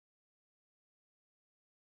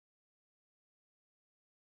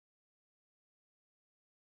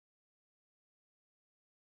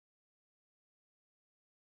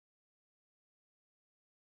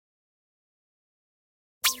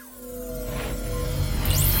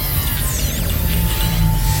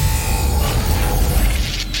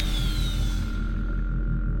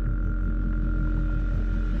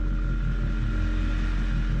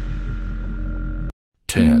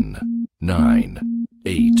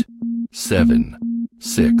7,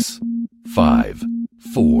 6, 5,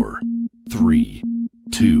 4, 3,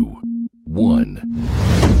 2, 1.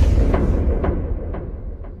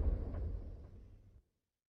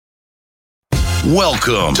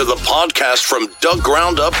 Welcome to the podcast from Doug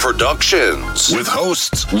Ground Up Productions with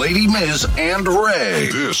hosts Lady Miz and Ray.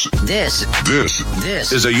 This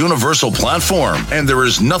is a universal platform, and there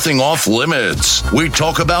is nothing off limits. We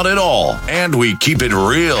talk about it all, and we keep it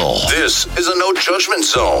real. This is a no judgment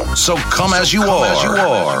zone, so come as you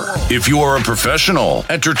are. If you are a professional,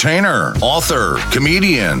 entertainer, author,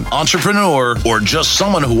 comedian, entrepreneur, or just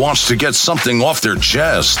someone who wants to get something off their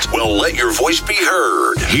chest, well, let your voice be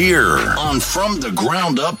heard here on From the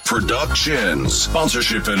Ground Up Productions.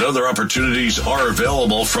 Sponsorship and other opportunities are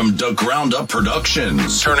available from the Ground Up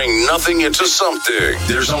Productions. Turning nothing into something.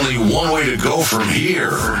 There's only one way to go from here.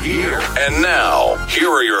 And now, here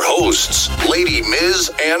are your hosts, Lady Miz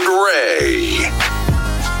and Ray.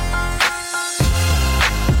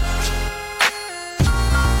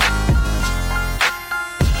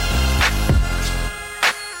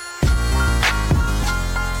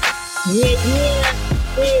 Yeah.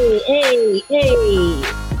 Hey.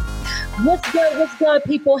 What's good,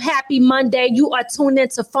 people? Happy Monday. You are tuned in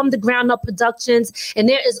to From the Ground Up Productions, and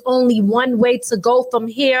there is only one way to go from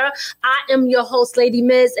here. I am your host, Lady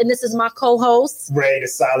Miz, and this is my co-host, Ray, the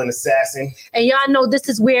Silent Assassin. And y'all know this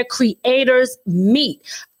is where creators meet.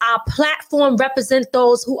 Our platform represents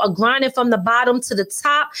those who are grinding from the bottom to the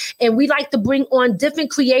top, and we like to bring on different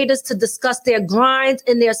creators to discuss their grinds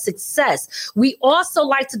and their success. We also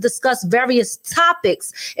like to discuss various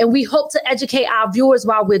topics, and we hope to educate our viewers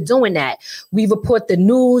while we're doing that. We report the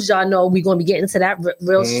news. Y'all know we're going to be getting to that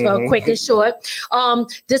real quick and short.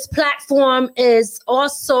 This platform is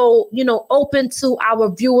also, open to our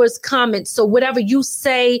viewers' comments. So whatever you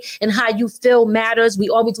say and how you feel matters. We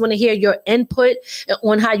always want to hear your input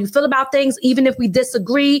on how you feel about things. Even if we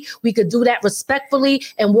disagree, we could do that respectfully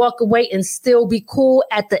and walk away and still be cool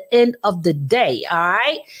at the end of the day. All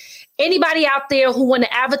right. Anybody out there who want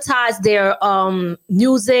to advertise their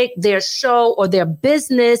music, their show, or their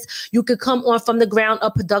business, you could come on From the Ground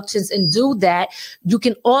Up Productions and do that. You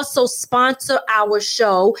can also sponsor our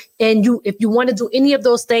show. And if you want to do any of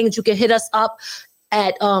those things, you can hit us up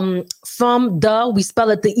at we spell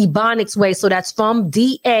it the Ebonics way. So that's from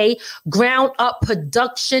DA Ground Up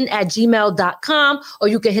Production at gmail.com, or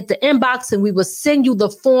you can hit the inbox and we will send you the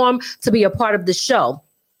form to be a part of the show.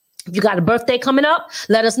 If you got a birthday coming up,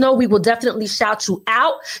 let us know. We will definitely shout you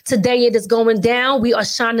out. Today it is going down. We are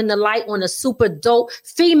shining the light on a super dope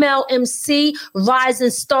female MC,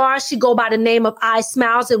 rising star. She go by the name of I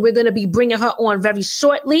Smiles, and we're going to be bringing her on very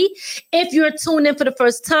shortly. If you're tuned in for the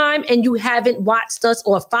first time and you haven't watched us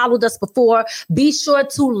or followed us before, be sure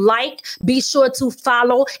to like, be sure to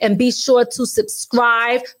follow, and be sure to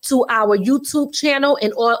subscribe to our YouTube channel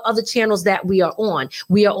and all other channels that we are on.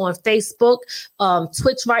 We are on Facebook,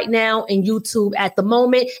 Twitch right now, and YouTube at the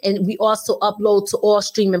moment, and we also upload to all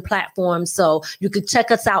streaming platforms, so you can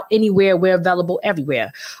check us out anywhere. We're available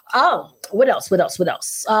everywhere. What else?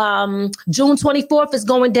 June 24th is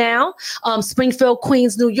going down, Springfield,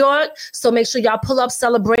 Queens, New York, so make sure y'all pull up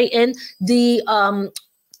celebrating the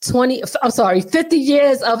 50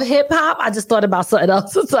 years of hip hop. I just thought about something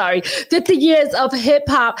else. Sorry. 50 years of hip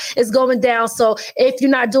hop is going down. So if you're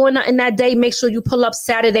not doing nothing that day, make sure you pull up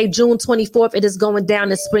Saturday, June 24th. It is going down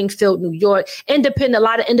in Springfield, New York. A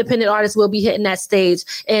lot of independent artists will be hitting that stage,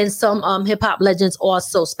 and some hip hop legends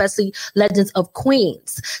also, especially legends of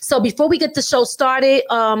Queens. So before we get the show started,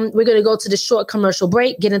 we're going to go to the short commercial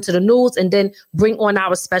break, get into the news, and then bring on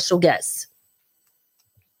our special guests.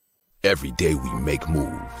 Every day we make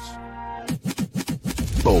moves.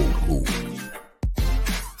 Bold moves.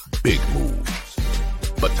 Big moves.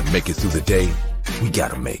 But to make it through the day, we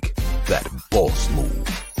gotta make that boss move.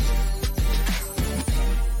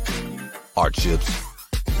 Hardships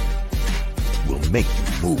will make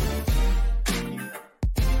you move.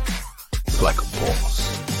 Like a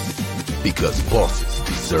boss. Because bosses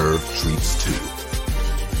deserve treats too.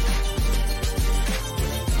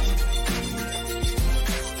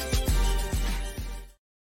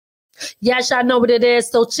 Yes, y'all know what it is.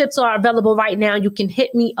 So chips are available right now. You can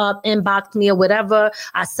hit me up, inbox me, or whatever.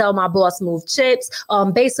 I sell my Boss Move chips.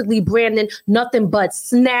 Basically branding nothing but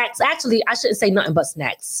snacks. Actually, I shouldn't say nothing but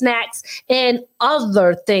snacks. Snacks and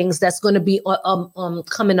other things that's going to be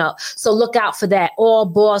coming up. So look out for that. All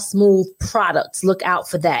Boss Move products. Look out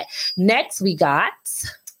for that. Next, we got.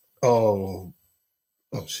 Oh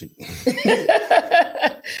shit.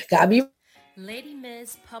 Got me. Lady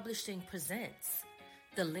Miz Publishing presents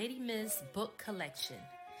the Lady Miz Book Collection.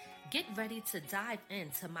 Get ready to dive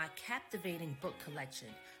into my captivating book collection,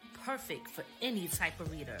 perfect for any type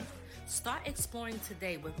of reader. Start exploring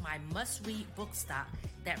today with my must-read book stock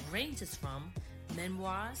that ranges from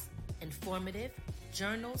memoirs, informative,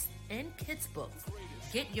 journals, and kids books.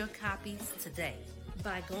 Get your copies today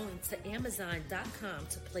by going to Amazon.com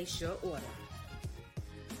to place your order.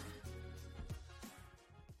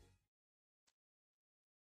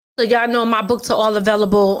 So y'all know my books are all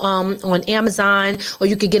available on Amazon, or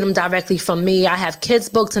you could get them directly from me. I have kids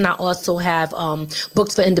books, and I also have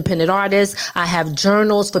books for independent artists. I have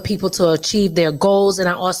journals for people to achieve their goals, and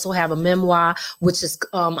I also have a memoir, which is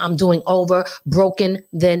I'm doing over, Broken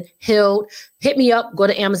Then Healed. Hit me up, go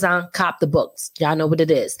to Amazon, cop the books. Y'all know what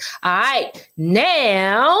it is. All right,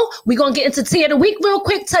 now we're going to get into Tea of the Week real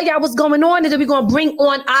quick, tell y'all what's going on, and then we're going to bring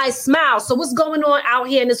on I Smile. So what's going on out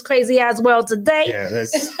here in this crazy ass world today? Yeah,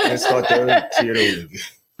 let's start the Tea of the Week.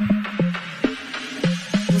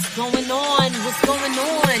 What's going on? What's going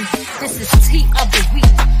on? This is Tea of the Week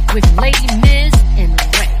with Lady Miz and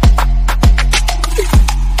Ray.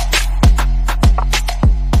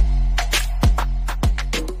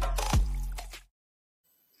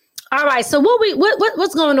 All right, so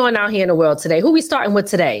what's going on out here in the world today? Who we starting with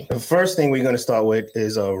today? The first thing we're going to start with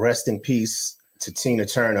is rest in peace to Tina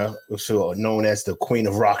Turner, known as the Queen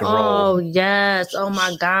of Rock and Roll. Oh, yes. Oh,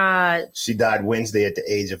 my God. She died Wednesday at the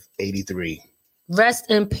age of 83.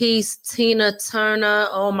 Rest in peace, Tina Turner.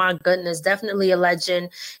 Oh, my goodness. Definitely a legend.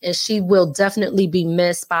 And she will definitely be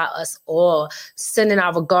missed by us all. Sending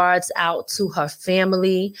our regards out to her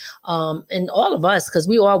family and all of us, because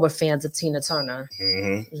we all were fans of Tina Turner.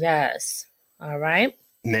 Mm-hmm. Yes. All right.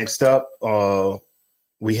 Next up,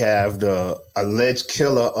 we have the alleged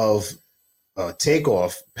killer of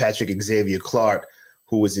Takeoff, Patrick Xavier Clark,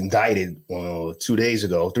 who was indicted 3 days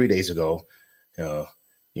ago.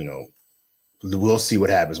 We'll see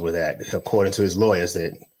what happens with that. According to his lawyers,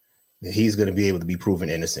 that he's going to be able to be proven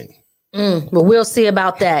innocent. But we'll see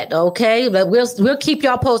about that, okay? But we'll keep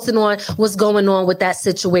y'all posted on what's going on with that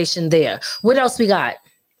situation there. What else we got?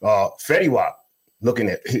 Fetty Wap,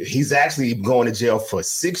 he's actually going to jail for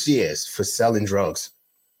 6 years for selling drugs.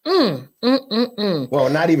 Well,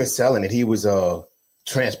 not even selling it. He was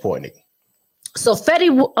transporting it. So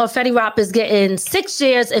Fetty Wap is getting 6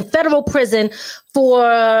 years in federal prison for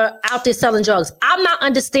out there selling drugs. I'm not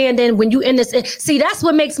understanding when you in this. See, that's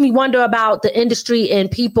what makes me wonder about the industry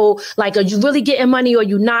and people. Like, are you really getting money or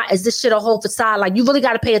you not? Is this shit a whole facade? Like, you really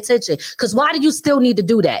got to pay attention. Because why do you still need to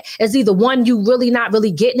do that? It's either one, you really not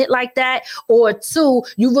really getting it like that, or two,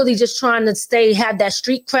 you really just trying to have that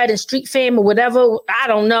street cred and street fame or whatever. I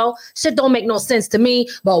don't know. Shit don't make no sense to me,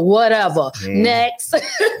 but whatever. Next.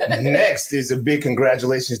 Next is a big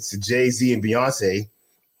congratulations to Jay-Z and Beyonce.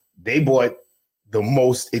 They bought the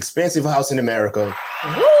most expensive house in America.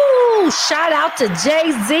 Woo! Shout out to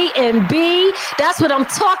Jay-Z and B. That's what I'm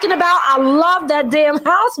talking about. I love that damn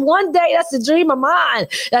house. One day, that's a dream of mine.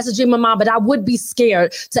 But I would be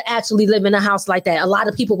scared to actually live in a house like that. A lot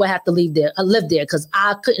of people would have to live there because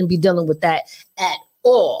I couldn't be dealing with that at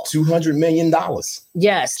all. $200 million.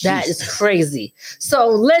 Yes, that is crazy. So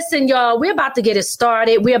listen, y'all, we're about to get it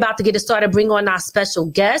started. Bring on our special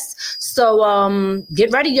guests. So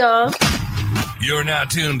get ready, y'all. You're now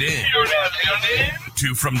tuned in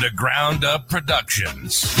to From the Ground Up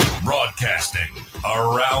Productions, broadcasting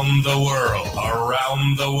around the world.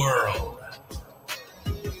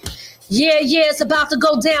 Yeah, it's about to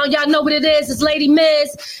go down. Y'all know what it is. It's Lady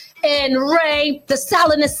Miz and Ray, the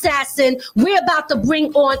silent assassin. We're about to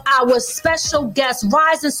bring on our special guest,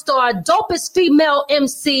 rising star, dopest female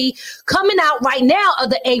MC, coming out right now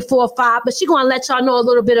of the 845, but she's going to let y'all know a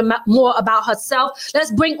little bit more about herself.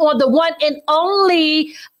 Let's bring on the one and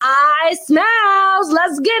only I Smiles.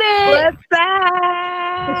 Let's get it. What's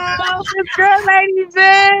up? What's good, Lady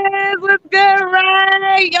Biz? What's good,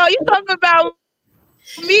 Ray? Yo, you talking about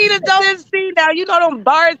me to MC now? You know them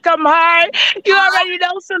bars come hard. You already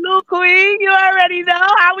know. Salute, Queen. You already know.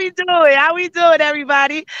 How we doing,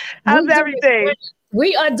 everybody? How's everything?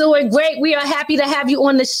 We are doing great. We are happy to have you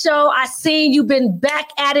on the show. I seen you've been back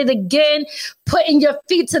at it again, putting your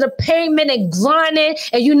feet to the pavement and grinding.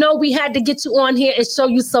 And you know we had to get you on here and show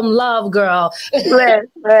you some love, girl.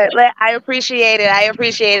 I appreciate it.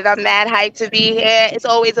 I'm mad hyped to be here. It's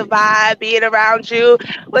always a vibe being around you.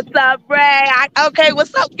 What's up, Ray? Okay,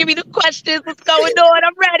 what's up? Give me the questions. What's going on?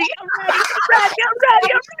 I'm ready.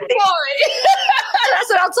 That's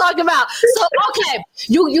what I'm talking about. So, okay,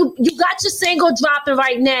 you got your single dropping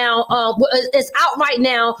right now. It's out right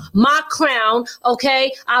now, My Crown.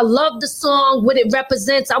 Okay, I love the song. song, what it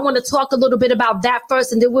represents. I want to talk a little bit about that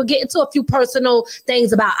first, and then we'll get into a few personal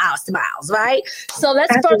things about Our Smiles, right? So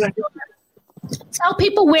let's first tell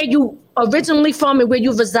people where you originally from and where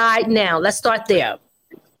you reside now. Let's start there.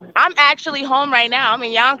 I'm actually home right now. I'm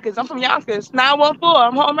in Yonkers. I'm from Yonkers, 914.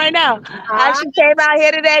 I'm home right now. I actually came out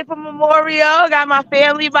here today for Memorial. Got my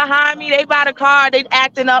family behind me. They bought a car. They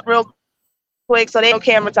acting up real quick, so they no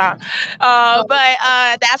camera time. But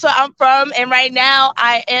that's where I'm from. And right now,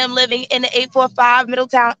 I am living in the 845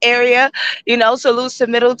 Middletown area. You know, salutes to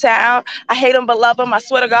Middletown. I hate them but love them. I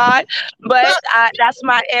swear to God. But that's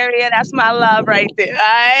my area. That's my love right there. All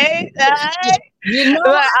right? You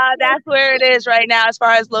know, that's where it is right now as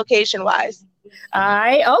far as location wise. All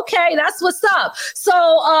right. Okay. That's what's up. So,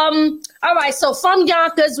 all right. So from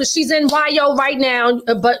Yonkers, where she's in YO right now,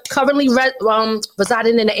 but currently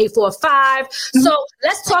residing in the 845. Mm-hmm. So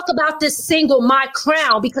let's talk about this single, My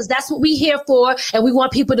Crown, because that's what we're here for. And we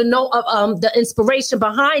want people to know of the inspiration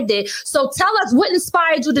behind it. So tell us what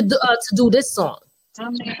inspired you to do this song.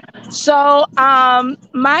 So,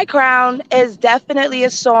 My Crown is definitely a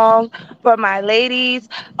song for my ladies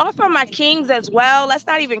or for my kings as well. Let's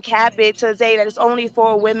not even cap it to say that it's only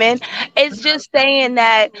for women. It's just saying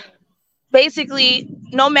that basically,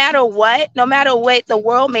 no matter what the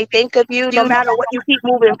world may think of you, no matter what, you keep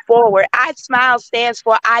moving forward. I Smile stands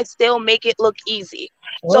for I still make it look easy.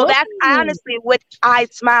 So that's honestly what I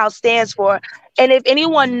Smile stands for. And if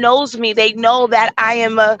anyone knows me, they know that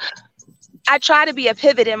I try to be a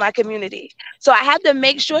pivot in my community. So I have to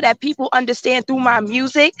make sure that people understand through my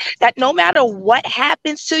music that no matter what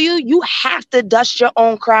happens to you, you have to dust your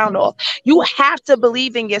own crown off. You have to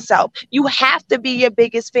believe in yourself. You have to be your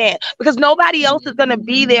biggest fan because nobody else is going to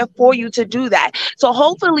be there for you to do that. So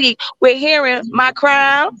hopefully we're hearing My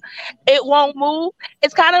Crown, It Won't Move.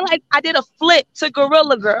 It's kind of like I did a flip to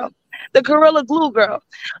Gorilla Girl. The Gorilla Glue girl.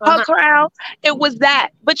 Her crown, it was that.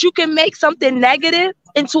 But you can make something negative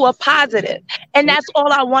into a positive. And that's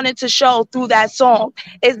all I wanted to show through that song,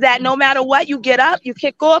 is that no matter what, you get up, you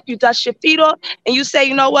kick off, you dust your feet off, and you say,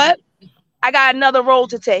 you know what? I got another role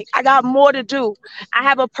to take. I got more to do. I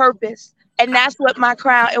have a purpose. And that's what My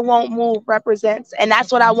Crown, It Won't Move represents. And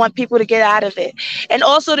that's what I want people to get out of it. And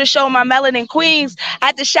also to show my melanin queens, I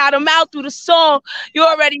had to shout them out through the song. You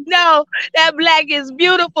already know that black is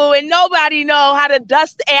beautiful and nobody know how to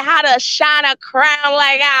dust and how to shine a crown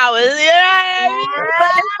like ours. You know what I mean?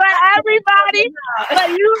 But it's for everybody. But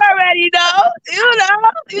you already know.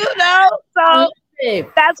 You know. So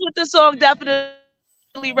that's what the song definitely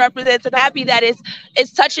represents, and happy that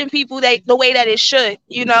it's touching people the way that it should,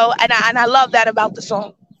 you know, and I love that about the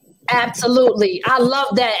song. Absolutely. I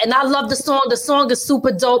love that. And I love the song. The song is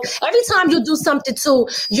super dope. Every time you do something too,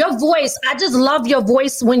 your voice, I just love your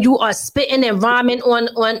voice when you are spitting and rhyming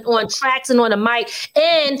on tracks and on a mic.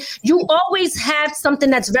 And you always have something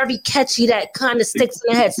that's very catchy that kind of sticks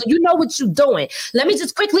in your head. So you know what you're doing. Let me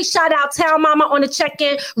just quickly shout out Town Mama on the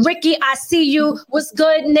check-in. Ricky, I see you. What's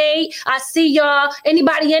good, Nate? I see y'all.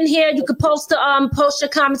 Anybody in here, you could post your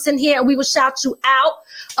comments in here and we will shout you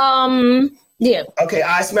out. Yeah. Okay,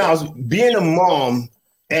 I Smiles, being a mom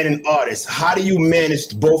and an artist, how do you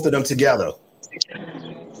manage both of them together?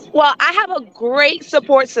 Well, I have a great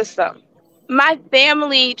support system. My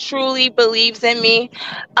family truly believes in me.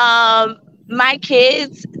 My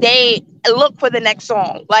kids, they look for the next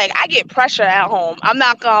song. Like, I get pressure at home. I'm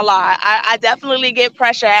not gonna lie. I definitely get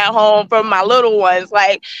pressure at home from my little ones.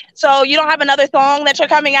 Like, so you don't have another song that you're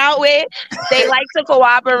coming out with? They like to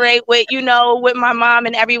cooperate with, with my mom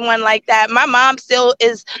and everyone like that. My mom still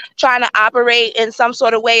is trying to operate in some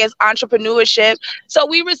sort of way as entrepreneurship. So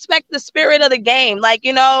we respect the spirit of the game. Like,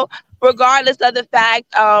 regardless of the fact,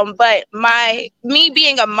 but me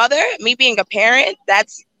being a mother, me being a parent,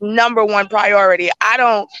 that's number one priority. I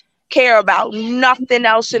don't care about nothing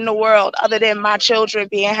else in the world other than my children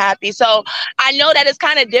being happy. So I know that it's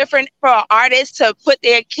kind of different for an artist to put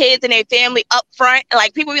their kids and their family up front.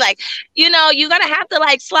 Like, people be like, you're gonna have to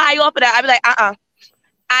like slide off of that. I'd be like,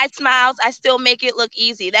 I Smiles, I still make it look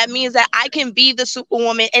easy. That means that I can be the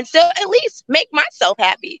superwoman and still at least make myself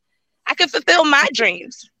happy. I can fulfill my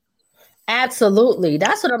dreams. Absolutely.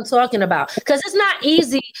 That's what I'm talking about. Because it's not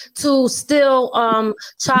easy to still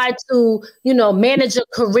try to, manage a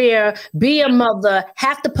career, be a mother,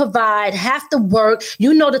 have to provide, have to work.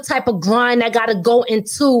 The type of grind that got to go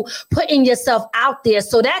into putting yourself out there.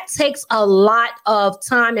 So that takes a lot of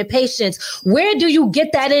time and patience. Where do you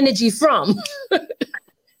get that energy from?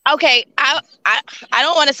 Okay, I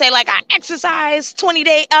don't want to say like I exercise 7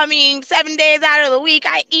 days out of the week.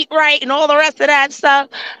 I eat right and all the rest of that stuff.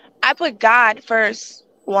 I put God first.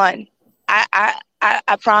 One, I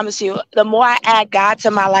I promise you, the more I add God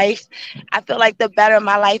to my life, I feel like the better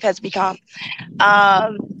my life has become.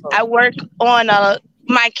 I work on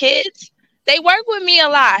my kids. They work with me a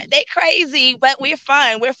lot. They crazy, but we're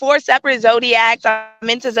fun. We're 4 separate zodiacs. I'm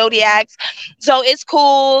into zodiacs. So it's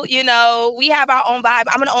cool. You know, we have our own vibe.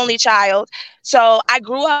 I'm an only child. So I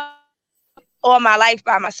grew up all my life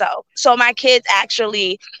by myself. So my kids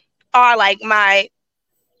actually are like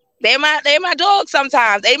they're my dogs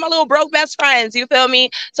sometimes. They're my little broke best friends. You feel me?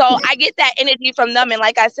 So I get that energy from them. And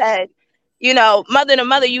like I said, you know, mother to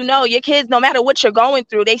mother, you know, your kids, no matter what you're going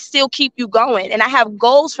through, they still keep you going. And I have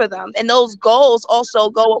goals for them. And those goals also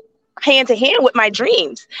go hand to hand with my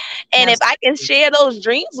dreams. And if I can share those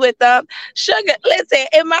dreams with them, sugar, listen,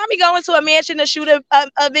 if mommy going to a mansion to shoot a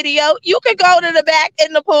video, you could go to the back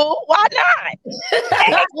in the pool. Why not?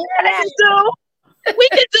 We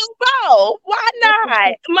can do both. Why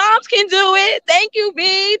not? Moms can do it. Thank you,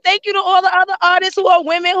 B. Thank you to all the other artists who are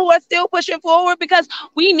women who are still pushing forward, because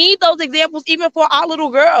we need those examples even for our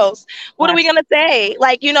little girls. What are we going to say?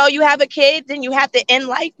 Like, you know, you have a kid, then you have to end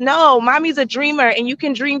life. No, mommy's a dreamer and you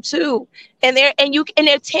can dream too. And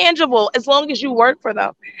they're tangible as long as you work for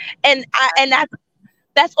them. And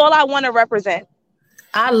that's all I want to represent.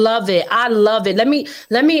 I love it. I love it. Let me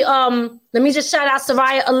just shout out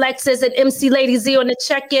Soraya, Alexis, and MC Lady Z on the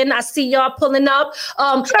check-in. I see y'all pulling up.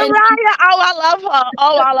 Soraya,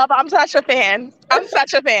 I love her. I'm such a fan. I just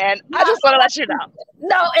want to let you know.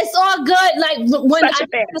 No, it's all good. Like when I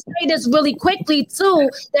say this really quickly too,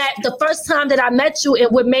 that the first time that I met you, and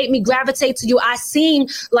what made me gravitate to you, I seen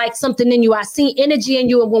like something in you. I seen energy in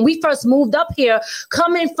you. And when we first moved up here,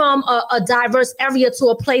 coming from a diverse area to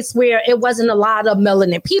a place where it wasn't a lot of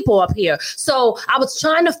melanin people up here. So I was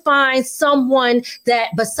trying to find someone that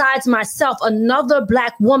besides myself, another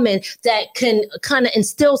Black woman that can kind of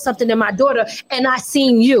instill something in my daughter. And I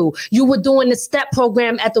seen you. You were doing the STEP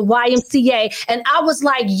program at the YMCA. And I was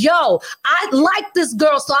like, yo, I like this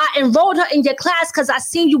girl. So I enrolled her in your class because I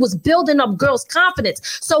seen you was building up girls'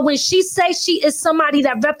 confidence. So when she says she is somebody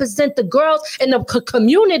that represents the girls in the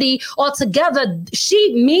community altogether,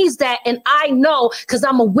 she means that. And I know because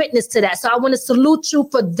I'm a witness to that. So I want to salute you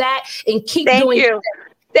for that and keep doing that.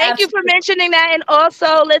 Thank you for mentioning that. And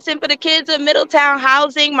also, listen, for the kids of Middletown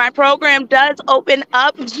Housing, my program does open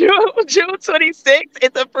up June 26th.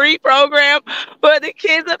 It's a free program for the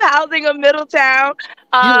kids of housing of Middletown.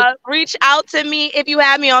 Reach out to me if you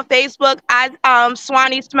have me on Facebook.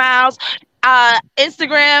 Swanee Smiles.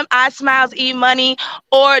 Instagram, I Smiles E-Money,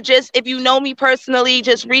 or just if you know me personally,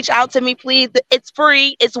 just reach out to me, please. It's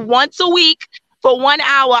free. It's once a week for 1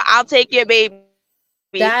 hour. I'll take your baby.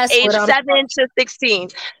 That's age 7 to 16.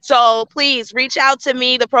 So please reach out to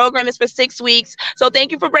me. The program is for 6 weeks. So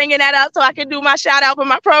thank you for bringing that up so I can do my shout out for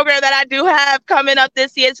my program that I do have coming up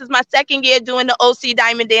this year. This is my 2nd year doing the OC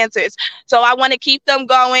Diamond Dancers. So I want to keep them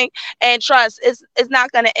going, and trust, it's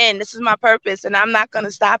not going to end. This is my purpose and I'm not going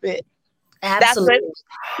to stop it. Absolutely. That's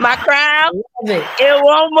it. My crown, it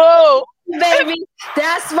won't move. Baby,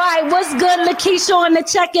 that's right. What's good, Lakeisha on the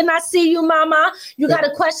check-in? I see you, mama. You got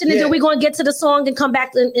a question, and then we're going to get to the song and come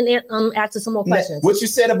back and answer some more questions. What you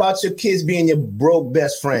said about your kids being your broke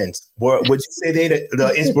best friends, would you say they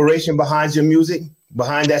the inspiration behind your music,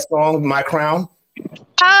 behind that song, My Crown?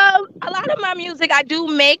 A lot of my music I do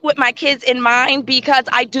make with my kids in mind because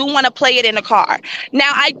I do want to play it in the car.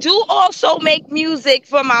 Now, I do also make music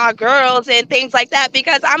for my girls and things like that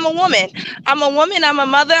because I'm a woman. I'm a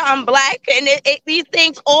mother, I'm Black, and these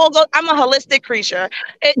things all go, I'm a holistic creature.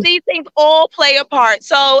 These things all play a part.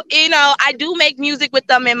 So, you know, I do make music with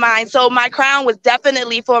them in mind. So My Crown was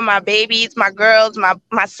definitely for my babies, my girls,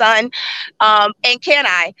 my son. And Can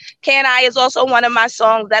I is also one of my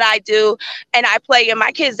songs that I do and I play, and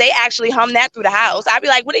my kids, they actually hum that through the house. I'd be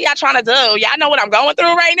like, what are y'all trying to do? Y'all know what I'm going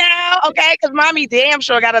through right now? Okay, because mommy damn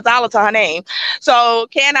sure got $1 to her name. So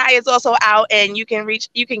Can I is also out, and you can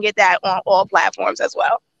get that on all platforms as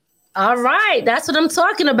well. All right, that's what I'm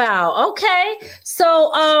talking about. Okay,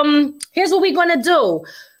 so here's what we're gonna do.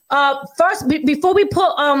 First, before we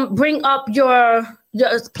bring up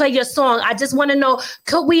play your song, I just want to know,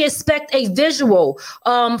 could we expect a visual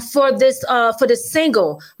for this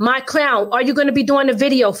single, My Crown? Are you going to be doing a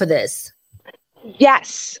video for this?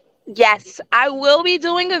 Yes, I will be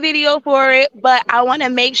doing a video for it, but I want to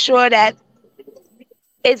make sure that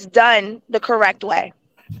it's done the correct way.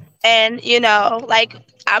 And, you know, like,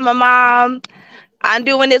 I'm a mom. I'm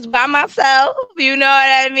doing this by myself. You know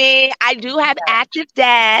what I mean? I do have active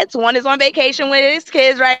dads. One is on vacation with his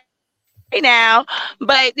kids right now,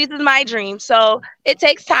 but this is my dream. So it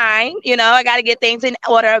takes time. You know, I got to get things in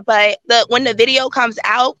order. But when the video comes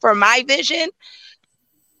out for my vision,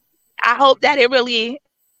 I hope that it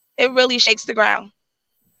really shakes the ground.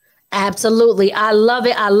 Absolutely. I love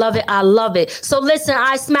it. I love it. I love it. So listen,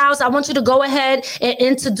 iSmiles, I want you to go ahead and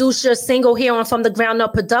introduce your single here on From the Ground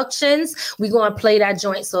Up Productions. We're going to play that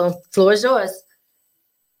joint. So floor is yours.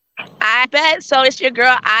 I bet. So it's your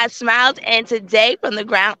girl, iSmiles. And today from the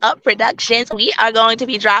Ground Up Productions, we are going to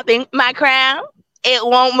be dropping My Crown. It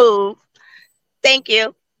Won't Move. Thank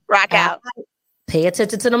you. Rock out. Pay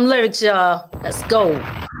attention to them lyrics, y'all. Let's go.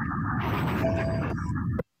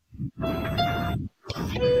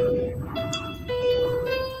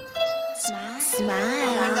 Smile.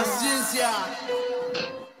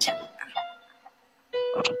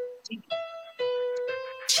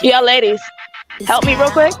 Yeah, ladies, help me real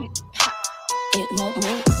quick. It won't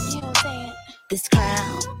move. You know what I'm saying? This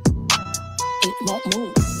crown, it won't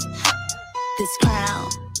move. This crown,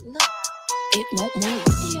 it won't move.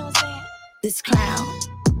 You know what I'm saying? This crown,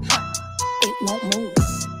 it won't move.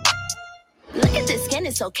 Look at this skin,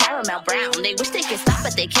 it's so caramel brown. They wish they could stop,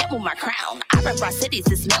 but they can't move my crown. I rep our cities,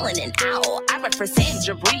 it's melanin owl. I represent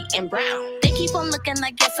Jabri and Brown. They keep on looking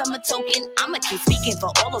like yes, I'm a token. I'ma keep speaking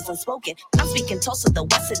for all those unspoken. I'm speaking Tulsa, the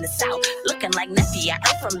west and the south. Looking like Neffy, I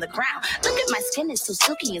earth from the ground. Look at my skin, it's so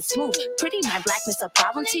silky and smooth. Pretty, my blackness a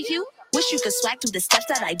problem to you? Wish you could swag through the steps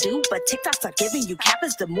that I do, but TikToks are giving you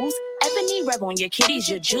cappers the moves. Ebony red on your kitties,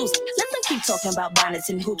 your juice. Let them keep talking about bonnets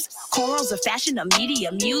and hoops. Cornrows are fashion, a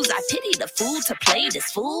media muse. I pity the fool to play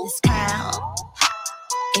this fool. This crown,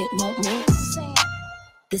 it won't move.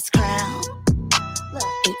 This crown,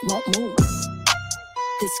 it won't move.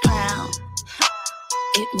 This crown,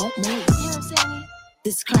 it won't move.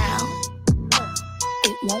 This crown,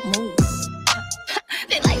 it won't move.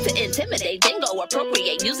 They like to intimidate, then go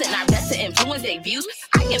appropriate, using our best to influence their views.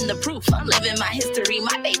 I am the proof, I'm living my history.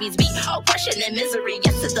 My babies be oppression and misery.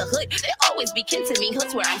 Yes to the hood, they always be kin to me.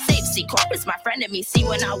 Hoods where I'm safe, see corporate's my friend and me. See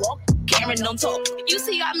when I walk, Karen don't talk. You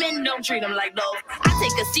see our men don't treat them like dogs. I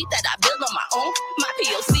take a seat that I build on my own. My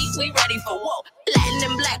POC, we ready for war.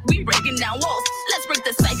 Latin and black, we breaking down walls. Let's break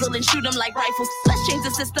the cycle and shoot them like rifles. Let's change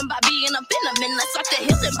the system by being up in them. And let's start the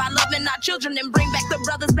healing by loving our children and bring back the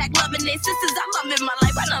brothers back loving their sisters. I love in my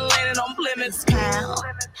life, I done landed on Plymouth. This crown,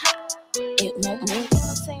 it won't move.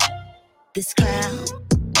 This crown,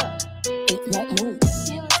 it won't move.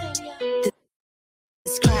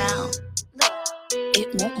 This crown, it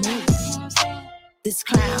won't move. This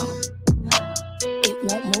crown, it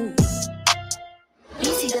won't move.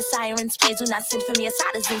 You see the sirens, please do not send for me.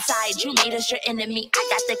 Assad is inside. You made us your enemy. I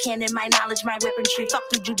got the cannon, my knowledge, my weaponry. Fuck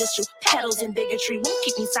through judicial petals and bigotry. Won't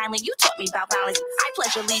keep me silent. You taught me about violence. I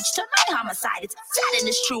pledge allegiance to my homicide. It's sad and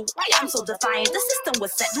it's true. Why I'm so defiant. The system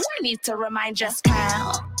was set. Do I need to remind just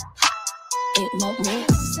crown? It won't move.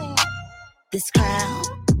 This crown,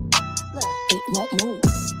 it won't move.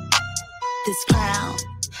 This crown,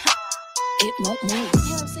 it won't move.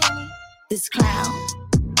 This crown,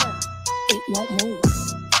 it won't move.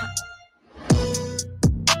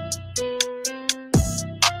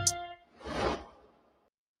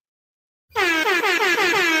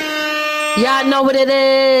 Y'all know what it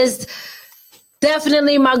is.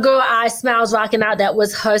 Definitely my girl iSmiles rocking out. That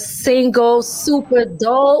was her single, super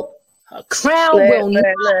dope. Her crown will not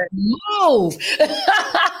move.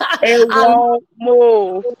 It won't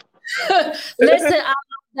move. Listen, I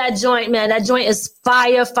love that joint, man. That joint is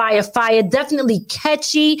fire, fire, fire. Definitely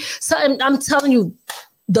catchy. So I'm telling you,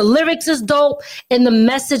 the lyrics is dope and the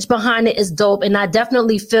message behind it is dope. And I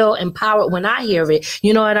definitely feel empowered when I hear it.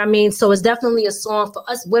 You know what I mean? So it's definitely a song for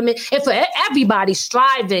us women and for everybody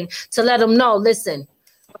striving to let them know, listen,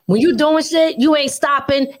 when you doing shit, you ain't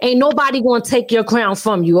stopping. Ain't nobody gonna take your crown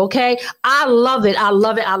from you, okay? I love it. I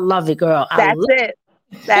love it. I love it, girl. That's it.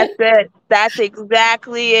 That's it. That's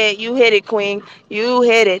exactly it. You hit it, Queen. You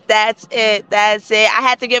hit it. That's it. That's it. I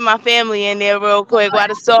had to get my family in there real quick while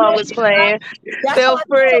the song was playing. Feel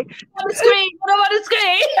free. Put on the screen. Put them on the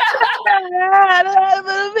screen.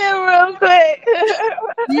 Real quick.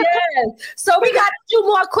 Yes. So we got a few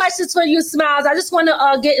more questions for you, Smiles. I just want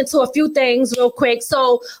to get into a few things real quick.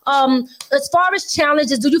 So as far as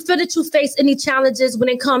challenges, do you feel that you face any challenges when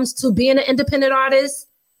it comes to being an independent artist?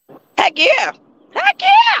 Heck yeah. Heck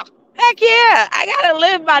yeah. Heck yeah. I gotta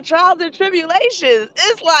live my trials and tribulations.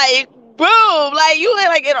 It's like, boom, like you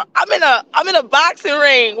like, you know, I'm in a boxing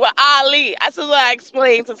ring with Ali. That's what I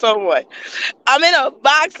explained to someone. I'm in a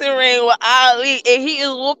boxing ring with Ali and he is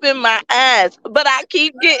whooping my ass, but I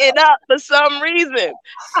keep getting up for some reason.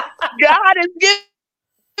 God is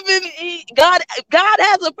giving me, God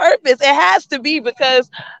has a purpose. It has to be, because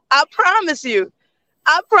I promise you,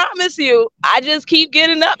 I just keep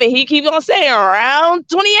getting up and he keeps on saying around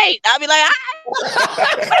 28. I'll be like,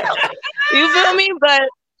 ah. You feel me? But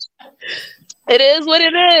It is what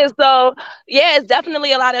it is. So yeah, it's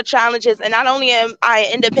definitely a lot of challenges. And not only am I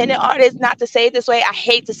an independent artist, not to say it this way, I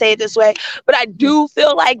hate to say it this way, but I do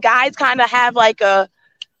feel like guys kind of have like a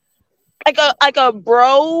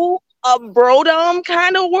brodom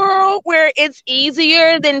kind of world where it's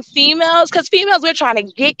easier than females, because females, we're trying to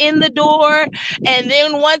get in the door, and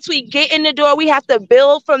then once we get in the door we have to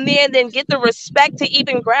build from there and then get the respect to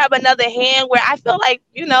even grab another hand, where I feel like,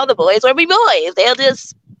 you know, the boys will be boys,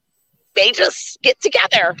 they just get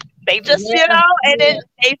together, you know, and then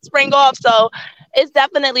they spring off. So it's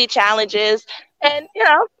definitely challenges, and you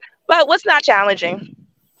know, but what's not challenging?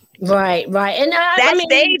 Right. And that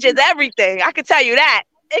stage is everything. I can tell you that.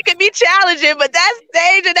 It can be challenging, but that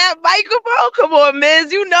stage and that microphone, come on,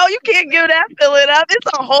 Miz. You know you can't give that feeling up. It's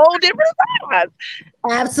a whole different vibe.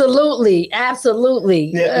 Absolutely.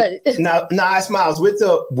 Yeah. Now, Smiles, with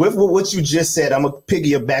what you just said, I'm gonna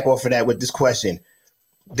piggyback off of that with this question.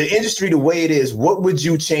 The industry, the way it is, what would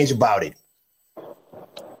you change about it?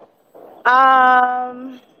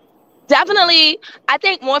 Definitely, I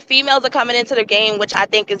think more females are coming into the game, which I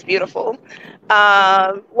think is beautiful.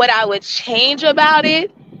 What I would change about it,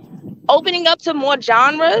 opening up to more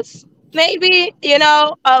genres, maybe, you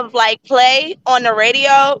know, of like play on the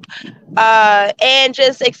radio, and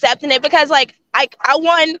just accepting it, because like I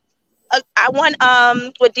won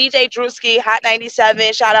with DJ Drewski, Hot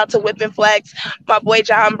 97, shout out to Whip and Flex, my boy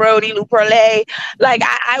John Brody, Lou Perlay. Like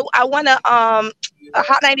I won a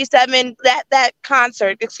Hot 97, that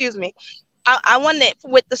concert, excuse me. I won it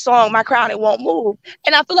with the song My Crown It Won't Move.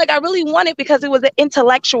 And I feel like I really won it because it was an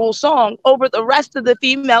intellectual song over the rest of the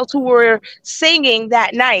females who were singing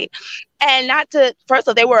that night. And first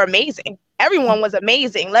of all, they were amazing. Everyone was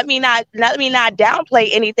amazing. Let me not downplay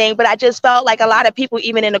anything, but I just felt like a lot of people,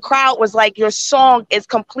 even in the crowd, was like, your song is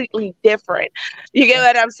completely different. You get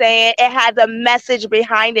what I'm saying? It has a message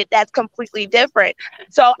behind it that's completely different.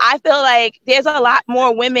 So I feel like there's a lot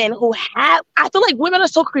more women I feel like women are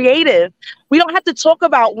so creative. We don't have to talk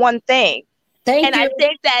about one thing. Thank you. I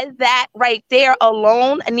think that right there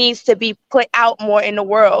alone needs to be put out more in the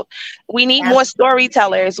world. We need more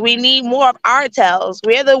storytellers. We need more of our tales.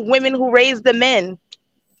 We're the women who raise the men.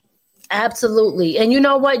 Absolutely. And you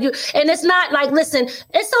know what? And it's not like, listen,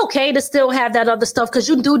 it's okay to still have that other stuff, because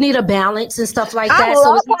you do need a balance and stuff like that. I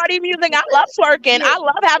love party music. I love twerking. I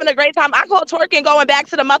love having a great time. I call twerking going back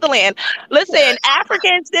to the motherland. Listen,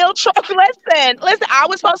 Africans still twerk. Listen, I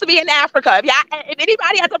was supposed to be in Africa. If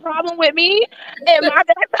anybody has a problem with me and my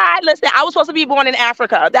backside, listen, I was supposed to be born in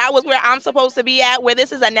Africa. That was where I'm supposed to be at, where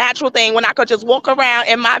this is a natural thing, when I could just walk around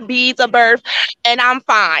in my beads of birth and I'm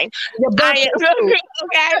fine. Okay.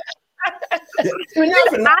 I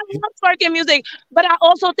love twerking music, but I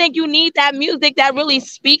also think you need that music that really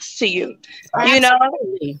speaks to you. You know,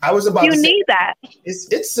 I was about you to say, need that.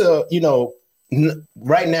 It's you know,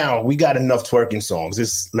 right now we got enough twerking songs.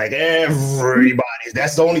 It's like everybody.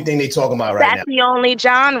 That's the only thing they talk about right now. That's the only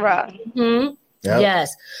genre. Mm-hmm. Yep.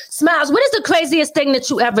 Yes. Smiles, what is the craziest thing that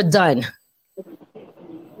you ever done?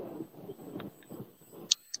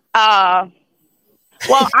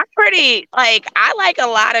 Well, I'm pretty, I like a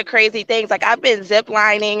lot of crazy things. Like, I've been zip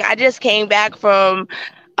lining. I just came back from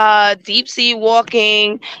deep sea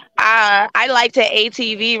walking. I like to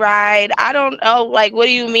ATV ride. I don't know, what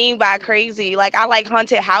do you mean by crazy? I like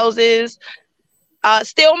haunted houses.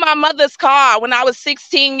 Steal my mother's car when I was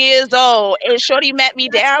 16 years old, and shorty met me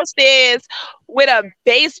downstairs with a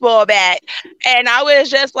baseball bat, and I was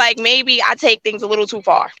just like, maybe I take things a little too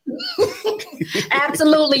far.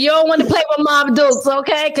 Absolutely, you don't want to play with Mom Dukes,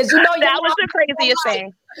 okay? Because you know that was the craziest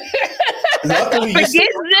thing. Forget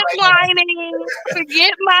zip lining,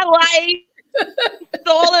 forget my life.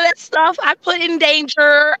 All of that stuff I put in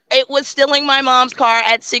danger. It was stealing my mom's car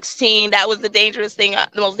at 16. That was the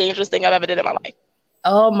most dangerous thing I've ever did in my life.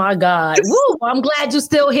 Oh my God. Woo, I'm glad you're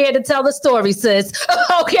still here to tell the story, sis.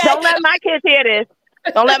 Okay. Don't let my kids hear this.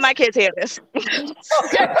 Don't let my kids hear this.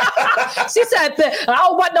 Okay. She said, I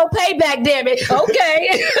don't want no payback, damn it.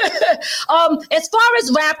 Okay. As far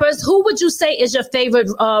as rappers, who would you say is your favorite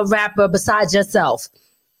rapper besides yourself?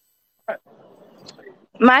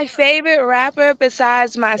 My favorite rapper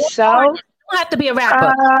besides myself? You don't have to be a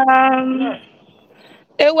rapper.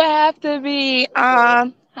 It would have to be,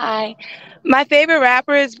 hi. My favorite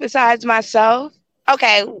rappers besides myself?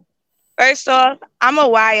 Okay, first off, I'm a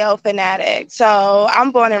YO fanatic, so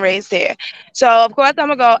I'm born and raised here. So, of course, I'm going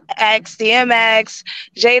to go X, DMX,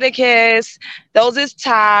 Jadakiss. Those is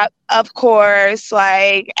top, of course.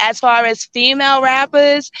 As far as female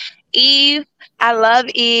rappers, Eve. I love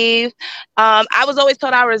Eve. I was always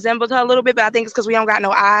told I resembled her a little bit, but I think it's because we don't got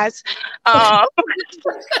no eyes. Yes.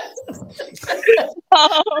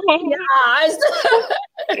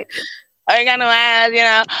 I ain't got no eyes, you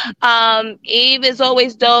know. Eve is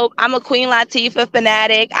always dope. I'm a Queen Latifah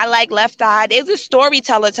fanatic. I like Left Eye. There's a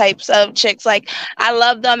storyteller types of chicks. Like, I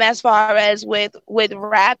love them as far as with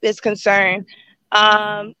rap is concerned.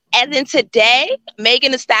 And then today,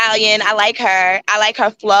 Megan Thee Stallion, I like her. I like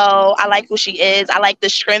her flow. I like who she is. I like the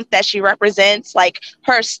strength that she represents. Like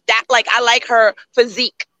her like I like her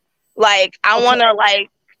physique. Like I want to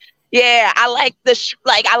yeah, I like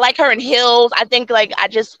I like her in heels. I think I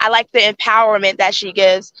like the empowerment that she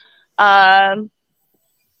gives. Yeah,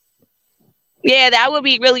 that would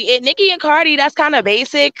be really it. Nicki and Cardi, that's kind of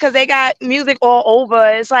basic because they got music all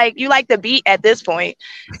over. It's like you like the beat at this point.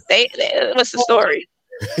 What's the story?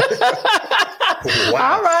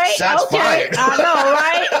 Wow. All right. Shots okay. fired. I know,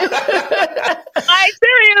 right? Like,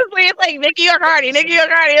 seriously, it's like Nicki or Cardi.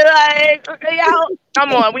 Like, y'all,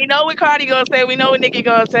 come on. We know what Cardi gonna say. We know what Nicki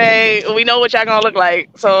gonna say. We know what y'all gonna look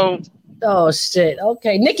like. So. Oh shit.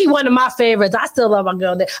 Okay, Nicki, one of my favorites. I still love my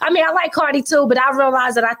girl. I mean, I like Cardi too, but I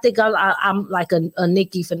realize that I think I'm like a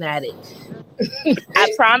Nicki fanatic.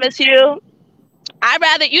 I promise you, I'd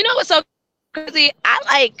rather. You know what's so crazy?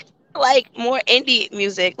 I like more indie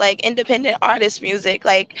music, like independent artist music.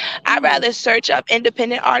 Like I'd rather search up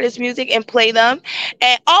independent artist music and play them.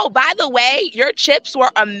 And oh, by the way, your chips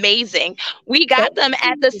were amazing. We got them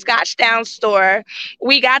at the Scotchdown store.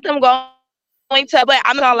 We got them going to, but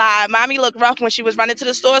I'm not gonna lie, mommy looked rough when she was running to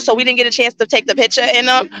the store, so we didn't get a chance to take the picture in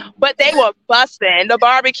them, but they were busting the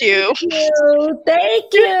barbecue.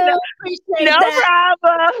 Thank you. No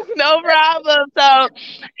problem. So,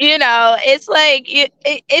 you know, it's like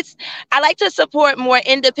it's I like to support more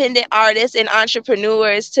independent artists and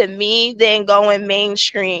entrepreneurs to me than going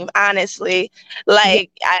mainstream, honestly. Like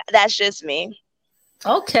that's just me.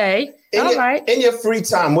 Okay. All right. In your free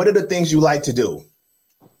time, what are the things you like to do?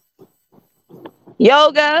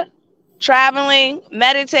 Yoga, traveling,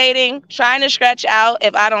 meditating, trying to stretch out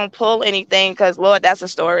if I don't pull anything, because Lord, that's a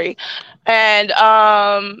story. And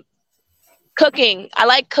cooking. I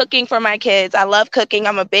like cooking for my kids. I love cooking.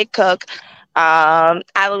 I'm a big cook.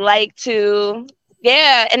 I like to,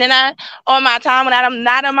 and then on my time when I'm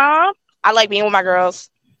not a mom, I like being with my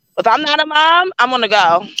girls. If I'm not a mom, I'm gonna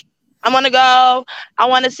go. I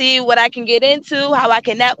want to see what I can get into, how I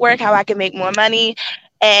can network, how I can make more money.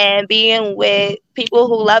 And being with people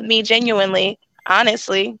who love me genuinely,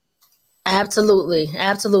 honestly. Absolutely.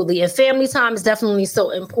 And family time is definitely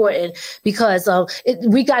so important because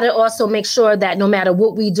we got to also make sure that no matter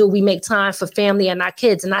what we do, we make time for family and our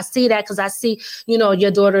kids. And I see that because I see, you know,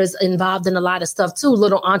 your daughter is involved in a lot of stuff too,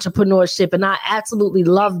 little entrepreneurship. And I absolutely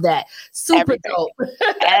love that. Super dope.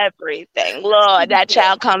 Everything. Lord, that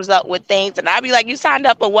child comes up with things and I'll be like, you signed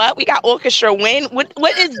up for what? We got orchestra win.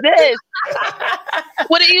 What is this?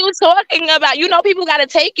 What are you talking about? You know, people got to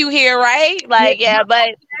take you here, right? Like, yeah, but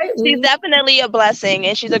she's definitely a blessing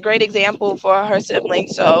and she's a great example for her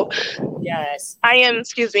siblings. So yes, I'm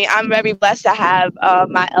very blessed to have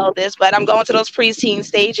my eldest, but I'm going to those preteen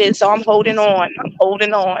stages. So I'm holding on.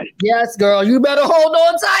 Yes, girl, you better hold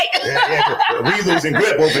on tight. Yeah, we losing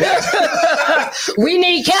grip over here. We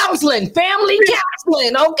need counseling, family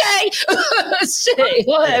counseling. Okay. Shit.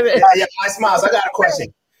 Yeah, my smiles. I got a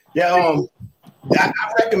question. Yeah, I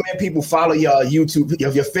recommend people follow your YouTube,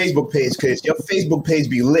 your Facebook page, because your Facebook page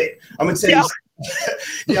be lit. I'm gonna tell you,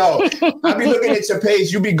 I be looking at your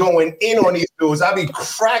page. You be going in on these dudes. I be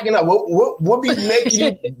cracking up. What be making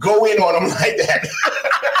you go in on them like that?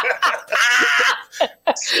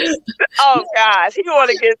 Oh gosh, he want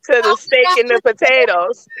to get to the steak and the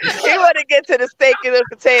potatoes.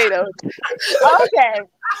 Okay,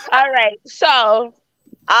 all right. So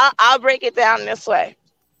I'll break it down this way.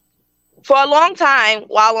 For a long time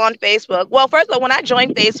while on Facebook, well, first of all, when I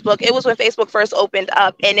joined Facebook, it was when Facebook first opened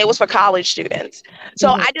up and it was for college students. So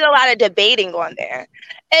I did a lot of debating on there.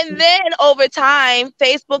 And then over time,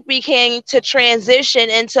 Facebook began to transition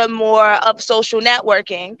into more of social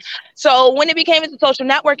networking. So when it became into social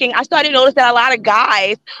networking, I started to notice that a lot of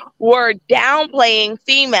guys were downplaying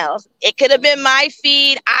females. It could have been my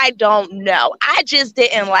feed. I don't know. I just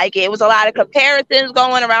didn't like it. It was a lot of comparisons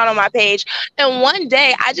going around on my page. And one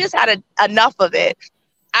day I just had enough of it.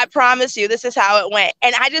 I promise you, this is how it went.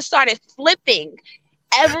 And I just started flipping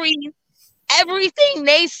everything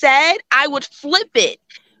they said. I would flip it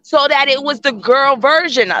so that it was the girl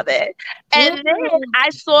version of it. And then I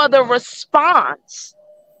saw the response.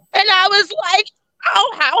 And I was like,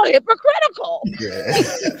 oh, how hypocritical. Yeah.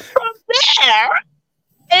 From there,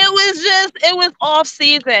 It was off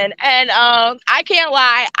season. And I can't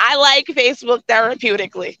lie, I like Facebook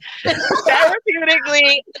therapeutically.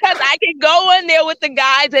 Therapeutically, because I can go in there with the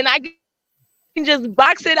guys and I can just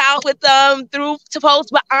box it out with them through to post.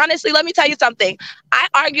 But honestly, let me tell you something. I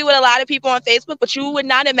argue with a lot of people on Facebook, but you would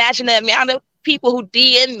not imagine the amount of people who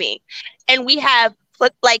DM me. And we have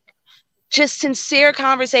like just sincere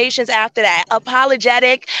conversations after that,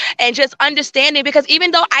 apologetic and just understanding, because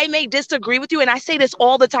even though I may disagree with you, and I say this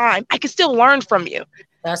all the time, I can still learn from you.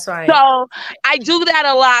 That's right. So I do that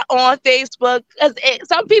a lot on Facebook, because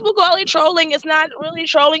some people call it trolling. It's not really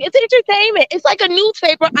trolling. It's entertainment. It's like a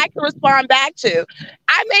newspaper I can respond back to.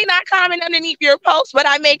 I may not comment underneath your post, but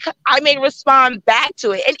I may respond back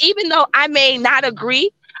to it. And even though I may not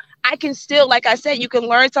agree, I can still, like I said, you can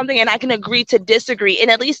learn something and I can agree to disagree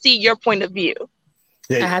and at least see your point of view.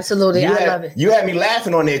 Yeah, absolutely. I love it. You had me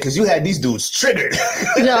laughing on there because you had these dudes triggered.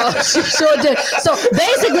 No, she sure did. So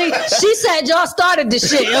basically, she said y'all started this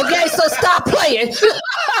shit, okay? So stop playing.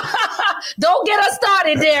 Don't get us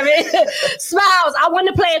started, Darren. Smiles, I want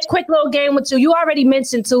to play a quick little game with you. You already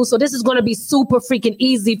mentioned too, so this is going to be super freaking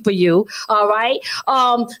easy for you, all right?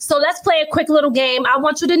 So let's play a quick little game. I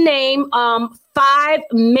want you to name 5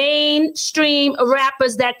 mainstream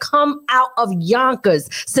rappers that come out of Yonkers.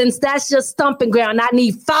 Since that's your stumping ground, I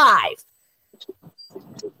need 5.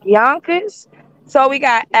 Yonkers? So we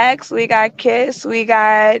got X, we got Kiss, we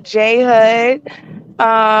got J Hood.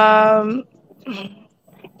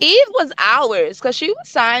 Eve was ours because she was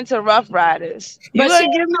signed to Rough Riders. You gonna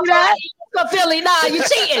give me that? For Philly, nah, you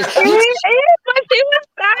cheating. But she was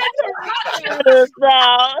signed to Rough Riders, bro.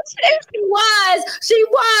 She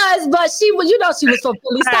was, but she was, you know, she was from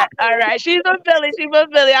Philly. Stop. All right, she's from Philly.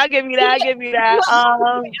 I'll give you that. I'll give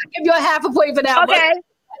you a half a point for that. Okay,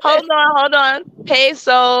 hold on.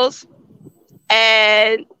 Pesos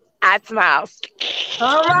and Smiles.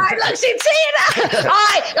 All right, look, she cheated. All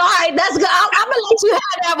right, that's good. I'm gonna let you have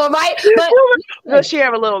that one, right? But we'll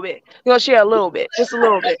share a little bit. Just a little bit.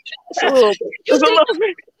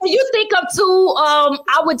 You think of 2,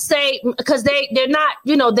 I would say, because they're not,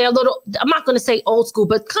 you know, they're a little, I'm not going to say old school,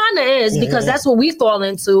 but kind of is, because that's what we fall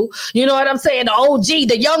into. You know what I'm saying? The OG,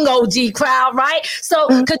 the young OG crowd, right? So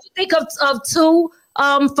could you think of 2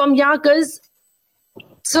 from Yonkers?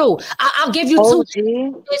 2. I'll give you 2.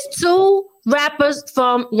 There's 2 rappers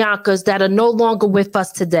from Yonkers that are no longer with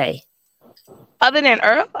us today. Other than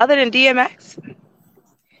Earl? Other than DMX?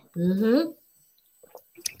 Mm-hmm.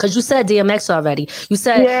 Because you said DMX already. You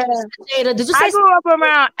said, yeah. Jada, did you say? I grew up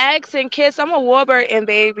around X and Kiss. I'm a Warburton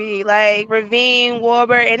baby, like Ravine,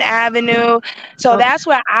 Warburton Avenue. So that's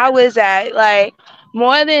where I was at. Like,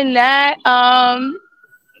 more than that,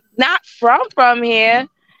 not from here.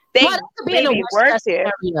 They maybe worked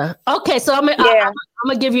here. Area. Okay, so I'm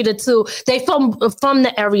gonna give you the 2. They from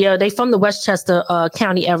the area. They from the Westchester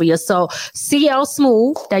County area. So CL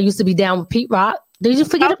Smooth, that used to be down with Pete Rock. Did you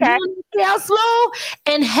forget about CL Smooth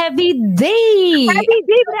and Heavy D? Heavy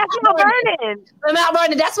D, that's Mount Vernon. Mount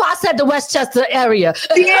Vernon. That's why I said the Westchester area.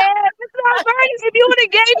 Yeah, it's Mount Vernon. If you would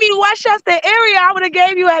have gave me Westchester area, I would have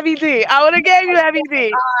gave you Heavy D. All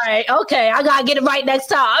right, okay. I gotta get it right next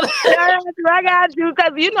time. I got you,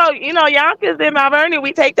 because you know, Yonkers and Mount Vernon,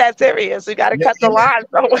 we take that serious. We gotta cut the line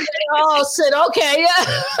somewhere. Oh shit. Okay, yeah.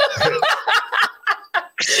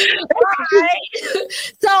 All right.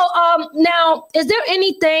 So now, is there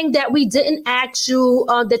anything that we didn't ask you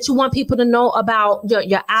that you want people to know about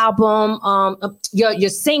your album, your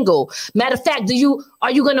single? Matter of fact, are you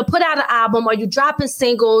going to put out an album? Are you dropping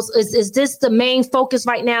singles? Is this the main focus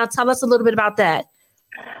right now? Tell us a little bit about that.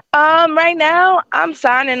 Right now I'm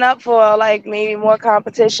signing up for like maybe more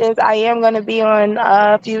competitions. I am going to be on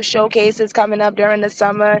a few showcases coming up during the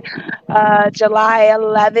summer. July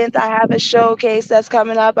 11th, I have a showcase that's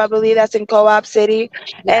coming up. I believe that's in Co-op City.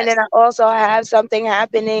 Yes. And then I also have something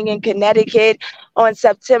happening in Connecticut on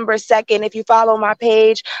September 2nd. If you follow my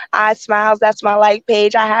page, Smiles, that's my like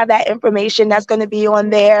page. I have that information that's going to be on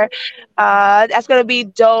there. That's going to be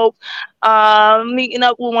dope. Meeting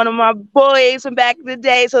up with one of my boys from back in the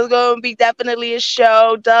day. So it's going to be definitely a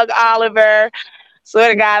show. Doug Oliver.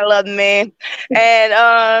 Swear to God, I love the man.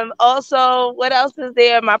 And also, what else is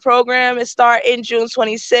there? My program is starting June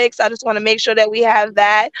 26th. I just want to make sure that we have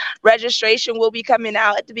that. Registration will be coming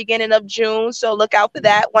out at the beginning of June. So look out for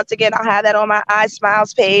that. Once again, I'll have that on my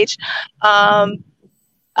Smiles page. Other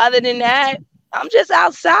than that, I'm just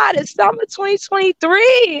outside. It's summer 2023.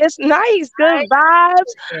 It's nice. Good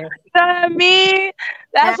vibes. You know what I mean?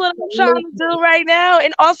 That's what I'm trying to do right now.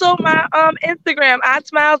 And also my Instagram,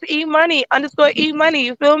 @SmilesEMoney _eMoney.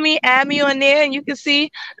 You feel me? Add me on there and you can see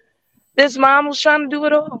this mom was trying to do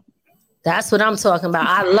it all. That's what I'm talking about.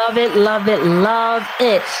 I love it, love it, love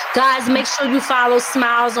it. Guys, make sure you follow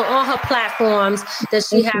Smiles on all her platforms that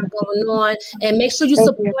she has going on, and make sure you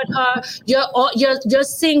support her. Your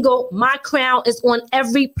single, My Crown, is on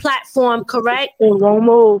every platform, correct? It won't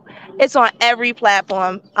move. It's on every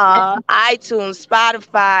platform. iTunes,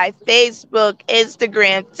 Spotify, Facebook,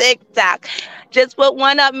 Instagram, TikTok. Just put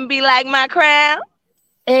one up and be like, My Crown.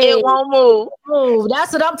 Hey. It won't move. Oh,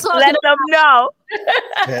 that's what I'm talking about. Let them know.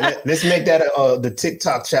 Man, let's make that the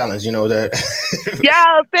TikTok challenge. You know that.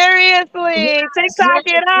 Yo, seriously, TikTok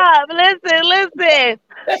it up.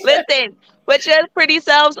 Listen. Put your pretty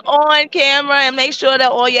selves on camera and make sure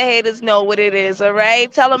that all your haters know what it is. All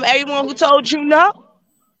right. Tell them everyone who told you no.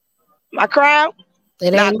 My crown.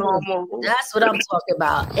 It ain't move. That's what I'm talking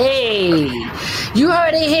about. Hey, you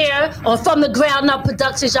heard it here on From the Ground Up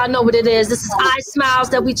Productions. Y'all know what it is. This is I Smiles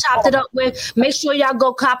that we chopped it up with. Make sure y'all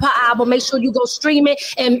go cop her album. Make sure you go stream it,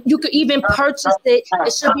 and you can even purchase it.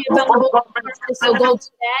 It should be available. So go to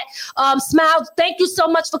that. Smiles, thank you so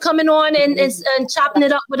much for coming on and chopping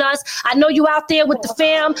it up with us. I know you out there with the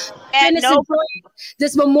fam. Finish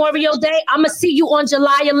this Memorial Day. I'm gonna see you on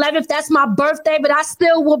July 11th. That's my birthday, but I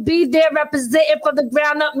still will be there representing for the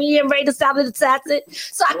ground up, me and Ray the Salad Assassin.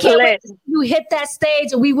 So I can't wait till you hit that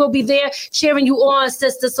stage, and we will be there cheering you on,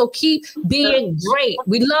 sister. So keep being great.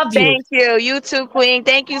 We love you. Thank you. You too, Queen.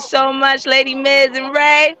 Thank you so much, Lady Miz and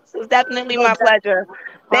Ray. It was definitely my pleasure.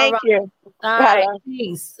 Thank you. All right,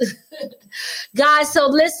 peace. Guys, so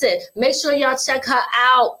listen, make sure y'all check her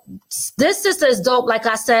out. This sister is dope. Like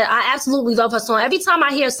I said, I absolutely love her song. Every time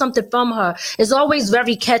I hear something from her, it's always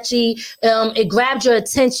very catchy. It grabs your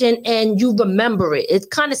attention and you remember it. It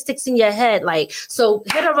kind of sticks in your head. Like, so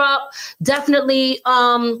hit her up. Definitely.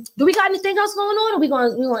 Do we got anything else going on, or we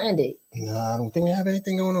gonna end it? No, I don't think we have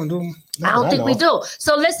anything going on, dude. I don't think we do.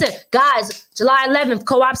 So listen, guys, July 11th,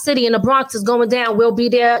 Co-op City in the Bronx is going down. We'll be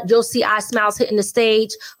there. You'll see I Smiles hitting the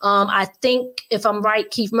stage. I think, if I'm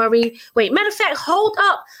right, Keith Murray. Wait, matter of fact, hold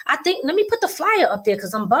up. Let me put the flyer up there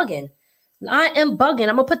because I'm bugging. I am bugging.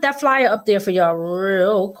 I'm going to put that flyer up there for y'all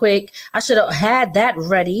real quick. I should have had that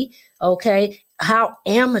ready. Okay. How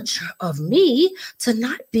amateur of me to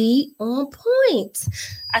not be on point.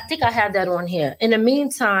 I think I have that on here. In the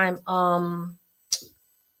meantime,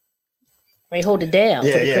 wait, hold it down.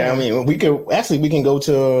 Yeah. I mean, we can go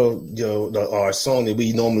to our song that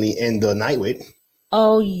we normally end the night with.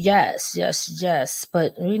 Oh yes.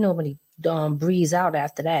 But we normally breeze out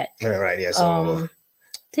after that. All right. Yeah. So,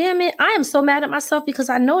 damn it! I am so mad at myself because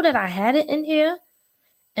I know that I had it in here.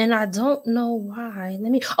 And I don't know why.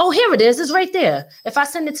 Oh, here it is. It's right there. If I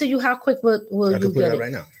send it to you, how quick will you get it? Right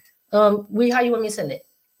now. How you want me to send it?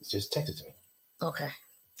 Just text it to me. Okay.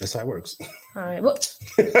 That's how it works. All right. Well,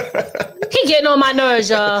 he getting on my nerves,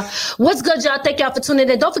 y'all. What's good, y'all? Thank y'all for tuning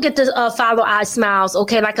in. Don't forget to follow I Smiles.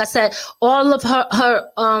 Okay, like I said, all of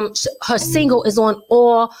her single is on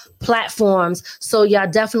all platforms. So y'all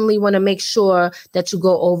definitely want to make sure that you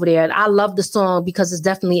go over there. And I love the song because it's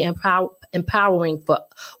definitely empowering for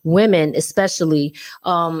women, especially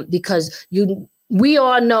because we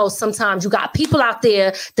all know sometimes you got people out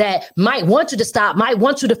there that might want you to stop, might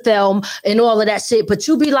want you to film and all of that shit. But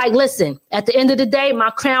you be like, listen, at the end of the day, my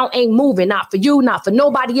crown ain't moving. Not for you, not for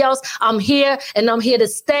nobody else. I'm here and I'm here to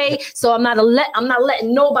stay. So I'm not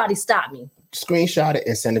letting nobody stop me. Screenshot it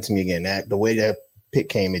and send it to me again. The way that pic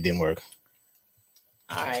came, it didn't work.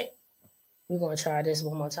 All right. We're going to try this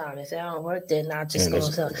one more time. If that don't work, then I'll just go.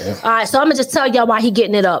 All right. So I'm going to just tell y'all why he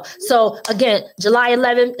getting it up. So again, July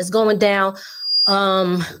 11th is going down.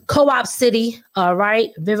 Co-op City, all right,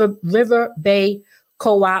 River Bay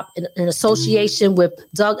Co-op in association with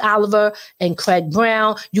Doug Oliver and Craig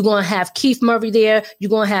Brown. You're going to have Keith Murray there. You're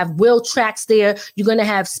going to have Will Trax there. You're going to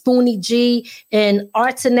have Spoonie G and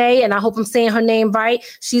Artene, and I hope I'm saying her name right.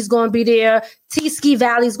 She's going to be there. T-Ski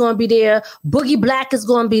Valley's going to be there. Boogie Black is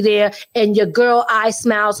going to be there. And your girl, I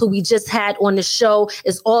Smiles, who we just had on the show,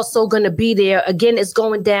 is also going to be there. Again, it's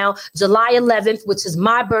going down July 11th, which is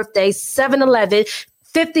my birthday, 7/11,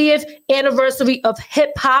 50th anniversary of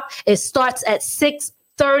hip hop. It starts at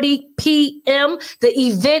 6:30 p.m. The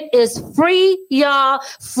event is free, y'all.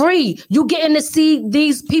 Free. You getting to see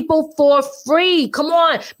these people for free. Come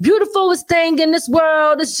on. Beautifulest thing in this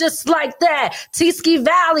world is just like that. T-Ski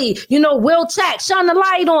Valley, Will Track, shine the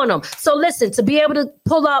light on them. So listen, to be able to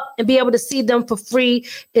pull up and be able to see them for free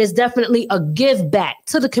is definitely a give back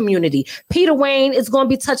to the community. Peter Wayne is going to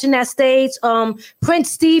be touching that stage. Prince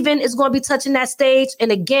Steven is going to be touching that stage.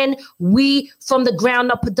 And again, we from the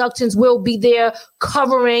Ground Up Productions will be there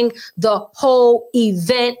covering the whole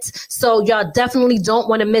event. So y'all definitely don't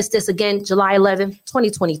want to miss this. Again, July 11th,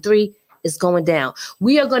 2023. is going down.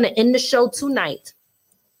 We are going to end the show tonight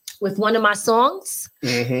with one of my songs.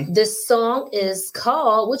 Mm-hmm. This song is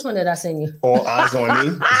called, which one did I sing you? All Eyes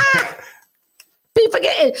on Me. Be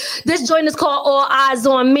forgetting. This joint is called All Eyes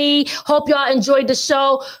on Me. Hope y'all enjoyed the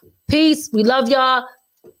show. Peace. We love y'all.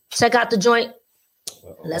 Check out the joint.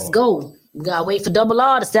 Let's go. We gotta wait for Double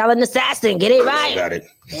R, the Silent Assassin. Get it right. Got it.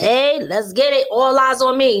 Hey, let's get it. All Eyes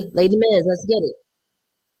on Me. Lady Miz, let's get it.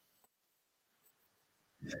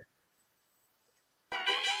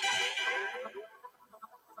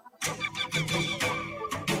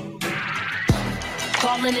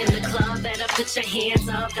 Falling in the club, better put your hands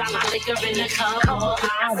up. Got my liquor in the cup, all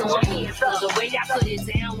eyes on me. The way I put it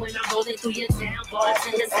down when I'm rolling through your town.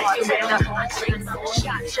 Bartender second round, hard drinks, all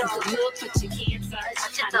shots. You can look, but you can't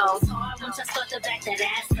touch. I know it's hard once I start to back that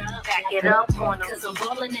ass up. Back it up on them. Cause I'm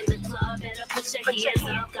rolling in the club, better put your hands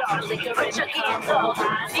up. Got my liquor in the cup, all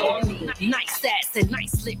eyes on me. Nice ass and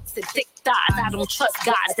nice lips and thick thighs. I don't trust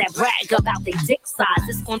guys that brag about their dick size.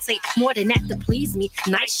 It's gonna take more than that to please me.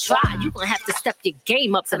 Nice try. You gonna have to step your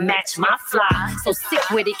game up to match my fly. So stick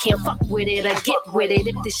with it, can't fuck with it or get with it.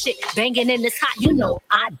 If the shit banging and it's hot, you know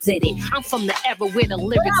I did it. I'm from the era where the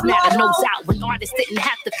lyrics matter, no doubt. When artists didn't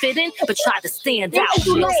have to fit in, but try to stand out.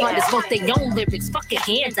 Most artists wrote their own lyrics, fucking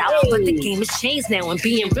hands out. But the game has changed now and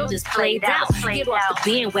being real is played out. Get off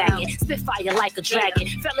the bandwagon, spitfire like a dragon.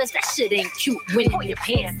 Fellas, that shit ain't cute when your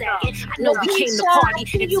pants sagging. I know we came to party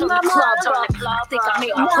and turn the club up. I think I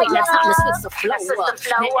made my point, now time to switch the flow up.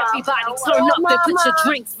 Now everybody turn up and put your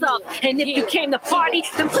drinks up. And if you came to party,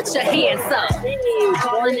 then put your hands up.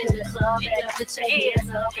 Falling in the club, put your hands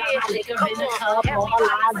up. Got my liquor in the cup, all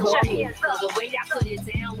eyes on me. The way I put it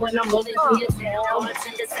down when I'm rolling through your town.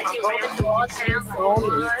 Bartender second round, all town on me.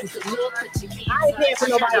 You can look, but you can't touch. I ain't paying for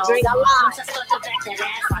nobody to drink, I lie. Just start to back that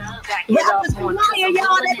ass up. Back it up. Rappers be lying,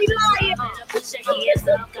 y'all, they be lying. Put your hands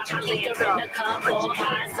up, got my liquor in the cup, all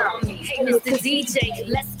eyes on me. Hey, Mr. DJ,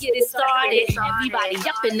 let's get it started. Everybody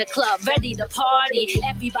up in the club, ready to party.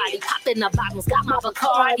 Everybody popping the bottles, got my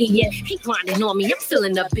Bacardi. Yeah, he grinding on me, I'm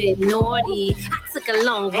feeling a bit naughty. I took a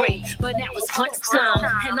long break, but now it's crunch time.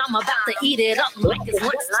 And I'm about to eat it up like it's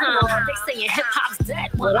lunchtime. They saying hip-hop's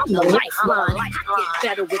dead, but I'm the lifeline. I get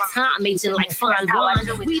better with time, aging like fine wine.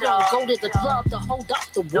 We don't go to the club to hold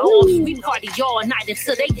up the wall. We party all night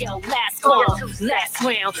until they yell last call. Last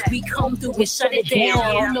round, we come through and shut it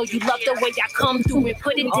down. You know you love the way I come through and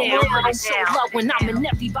put it down. I show love when I'm in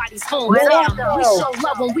everybody's hometown. We show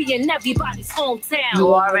love when we in everybody's hometown.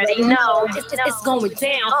 You already know it's going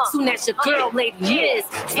down. Soon as your girl, Lady Miz,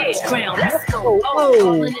 first round. Let's go.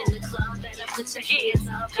 Falling in the club, better put your hands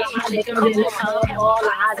up. Got my liquor in the cup, all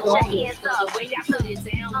eyes on your hands up. The way I put it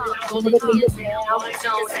down, when I'm rolling through your town.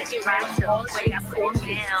 Bartender second round, all the way I put it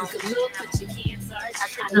down. You can look, but you can't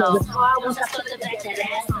touch. I know it's hard once I start to back that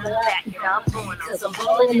ass up. Back it up on them. Cause I'm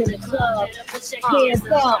rolling in the club, better put your hands up.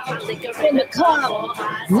 Got my liquor in the cup.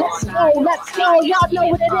 Let's go. Y'all know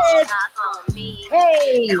what it is.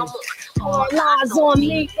 Hey, all eyes on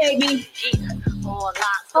me, baby.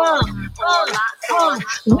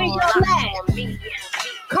 Where y'all at?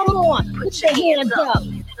 Come on, put your hands up.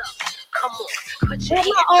 Where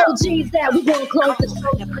my OGs at? We gonna close the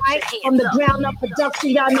show tonight from the Ground Up Production.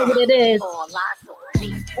 Y'all know what it is.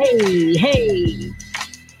 Hey,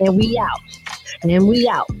 and we out, and we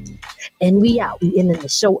out, and we out. We ending the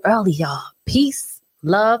show early, y'all. Peace,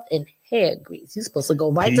 love, and hair grease. You're supposed to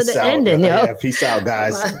go right to the ending, yo. Yeah, peace out,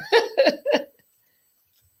 guys.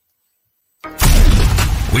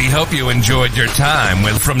 We hope you enjoyed your time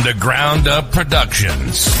with From the Ground Up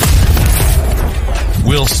Productions.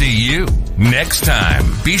 We'll see you next time.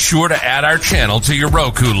 Be sure to add our channel to your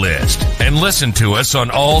Roku list and listen to us on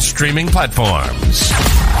all streaming platforms.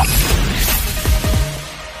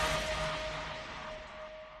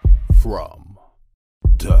 From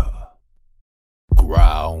the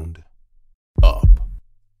ground up.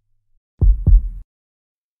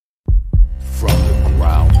 From the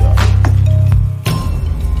ground up.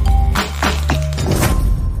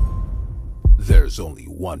 There's only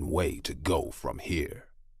one way to go from here.